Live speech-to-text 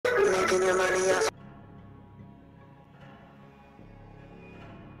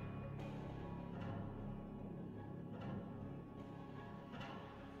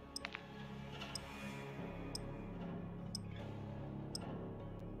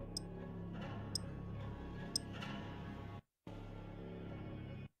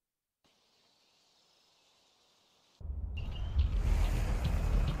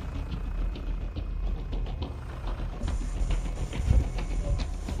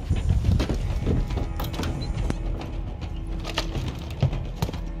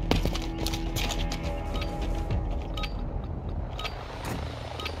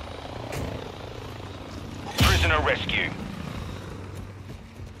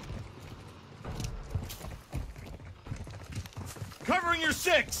Covering your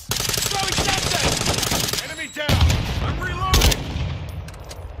 6! Throwing septic! Enemy down! I'm reloading!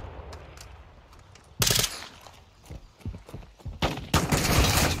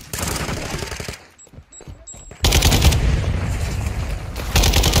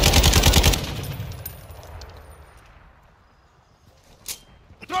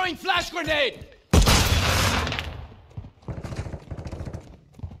 Throwing flash grenade!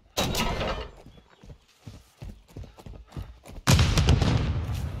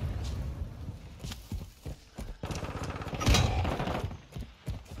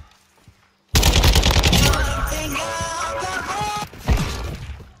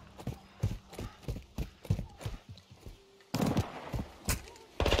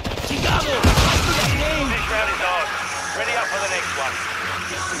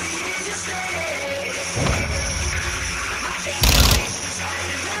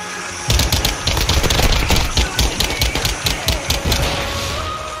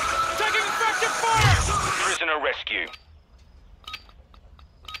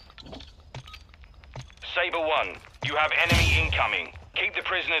 Saber 1, you have enemy incoming. Keep the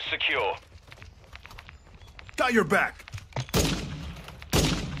prisoners secure. Got your back.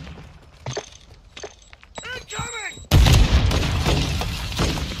 Incoming!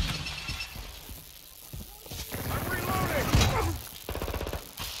 I'm reloading!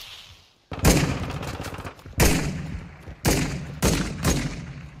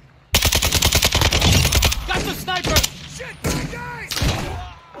 Got the sniper! Shit, bad guys!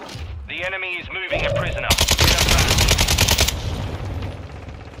 The enemy is moving a prisoner. Get him back.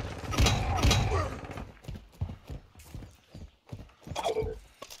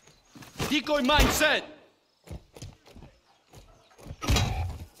 Decoy mine set!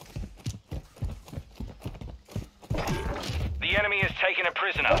 The enemy has taken a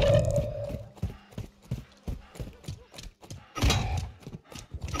prisoner.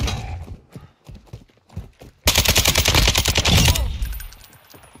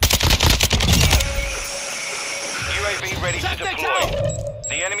 UAV ready to deploy.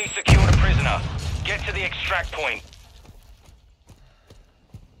 The enemy secured a prisoner. Get to the extract point.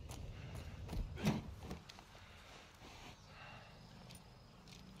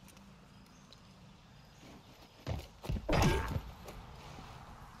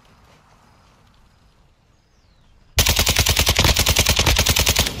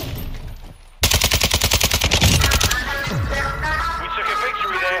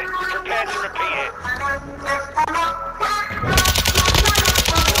 Prepare to repeat it.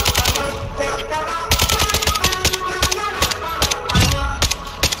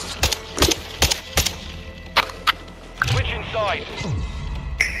 Switch inside.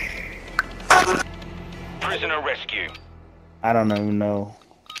 Prisoner rescue. I don't even know.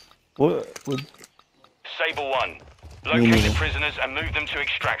 What? Saber 1. Locate the prisoners and move them to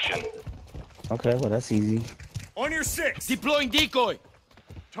extraction. Okay, well that's easy. On your 6! Deploying decoy!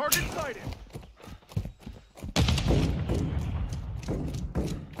 Target sighted!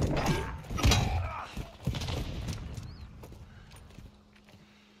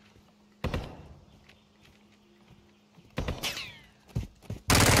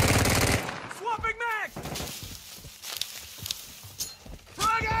 Swapping mag!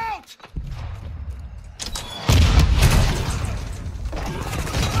 Frag out!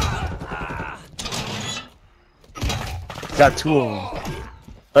 Got 2 of them.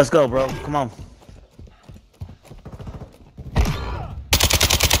 Let's go, bro. Come on.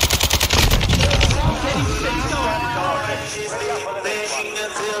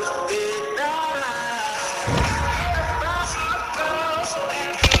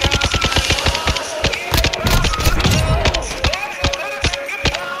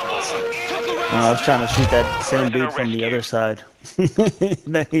 I was trying to shoot that same dude from the other side.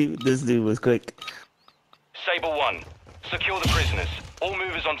 This dude was quick. Saber 1. Secure the prisoners. All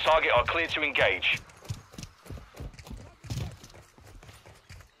movers on target are clear to engage.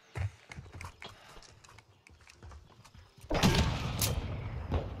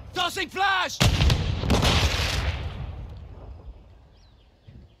 Tossing flash!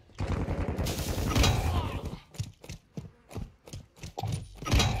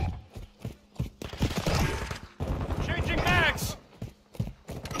 Changing mags!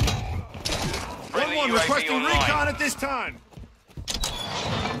 Friendly 1-1 UAV requesting online. recon at this time.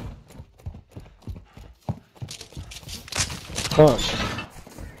 Fuck.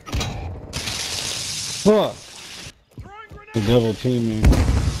 Fuck. The double team me. I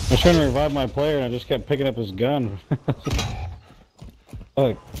was trying to revive my player and I just kept picking up his gun.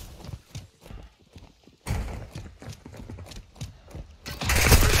 Fuck.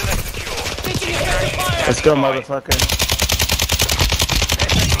 Let's go, motherfucker.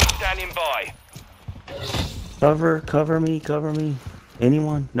 standing by. Cover me.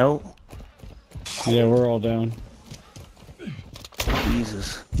 Anyone? No? Yeah, we're all down.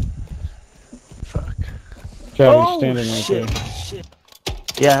 Jesus. Fuck. Chad, standing right shit, there. shit.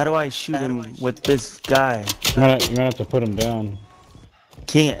 Yeah, how do I shoot him with this guy? You're gonna have to put him down.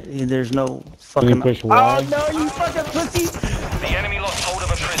 Can't. There's no Can fucking... you push Y? Oh, no, you fucking pussy! The enemy lost hold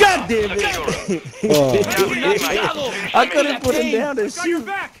of a prisoner. God damn Secure it! Oh. I couldn't put him down to Got your shoot.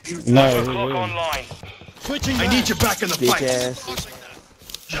 back! No, Clock online. Switching I need you back in the Bitch fight. ass.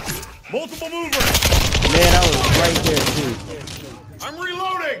 Multiple movers. Man, I was right there, too. I'm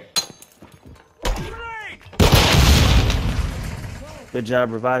reloading. Grenade! Good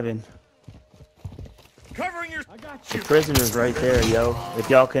job reviving. Covering your... I got The you. prisoner's right there, yo. If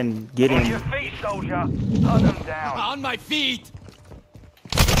y'all can get On your him. feet, soldier. Hunt them down. On my feet.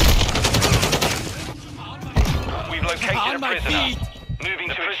 We've located a On my prisoner. feet. Moving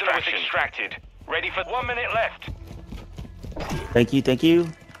to prisoner was extracted. Ready for 1 minute left. Thank you.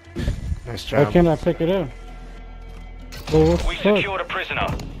 Nice Why job. can't I pick it up? Well, what We the fuck? secured a prisoner.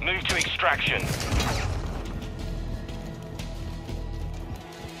 Move to extraction.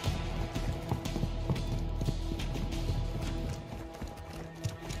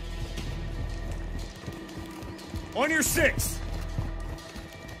 On your 6.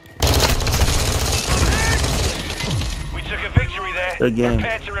 We took a victory there. Good game.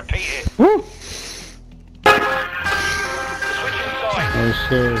 Prepare to repeat it. Woo! Switching sides. I was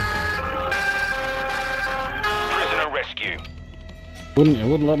scared. Prisoner rescue. It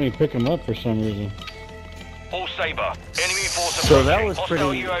wouldn't let me pick him up for some reason. All Saber. Enemy force So approaching. that was Hostile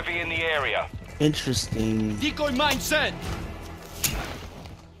pretty- UAV in the area. Interesting. Decoy mine set.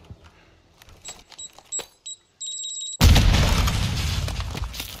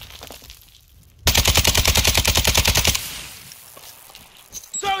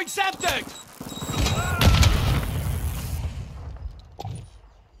 Throwing septic.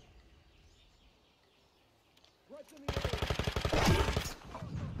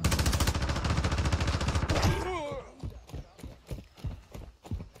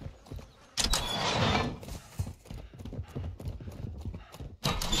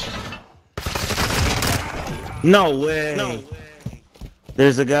 No way.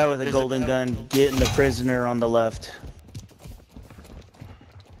 There's a guy with a golden gun getting the prisoner on the left.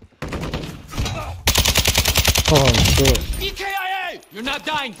 Oh shit. EKIA. You're not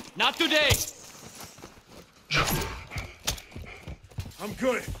dying. Not today. I'm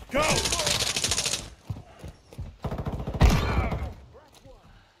good. Go.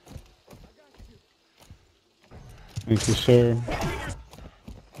 Thank you, sir.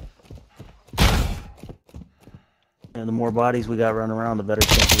 And the more bodies we got running around, the better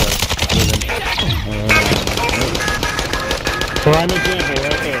chance we got living. Prime example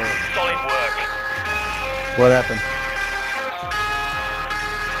right there. Solid work. What happened?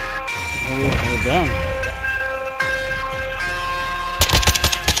 We're down.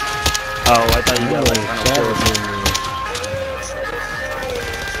 Oh, I thought you got like Savage.